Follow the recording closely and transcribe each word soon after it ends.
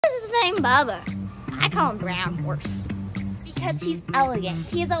name Bubba. I call him Brown Horse. Because he's elegant.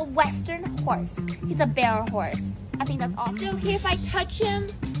 He is a Western horse. He's a bear horse. I think that's awesome. Is it okay if I touch him?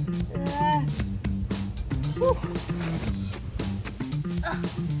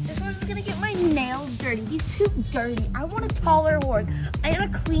 This horse is gonna get my nails dirty. He's too dirty. I want a taller horse. I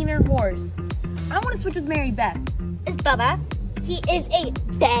want a cleaner horse. I want to switch with Mary Beth. Is Bubba. He is a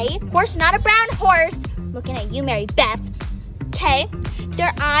bay horse, not a brown horse. Looking at you, Mary Beth. Okay?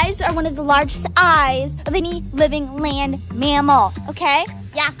 Their eyes are one of the largest eyes of any living land mammal. Okay?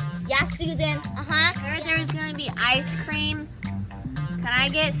 Yeah, Susan. I heard there was gonna be ice cream. Can I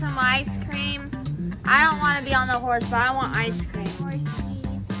get some ice cream? I don't want to be on the horse, but I want ice cream. Horsey.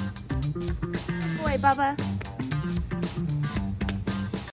 Boy, Bubba.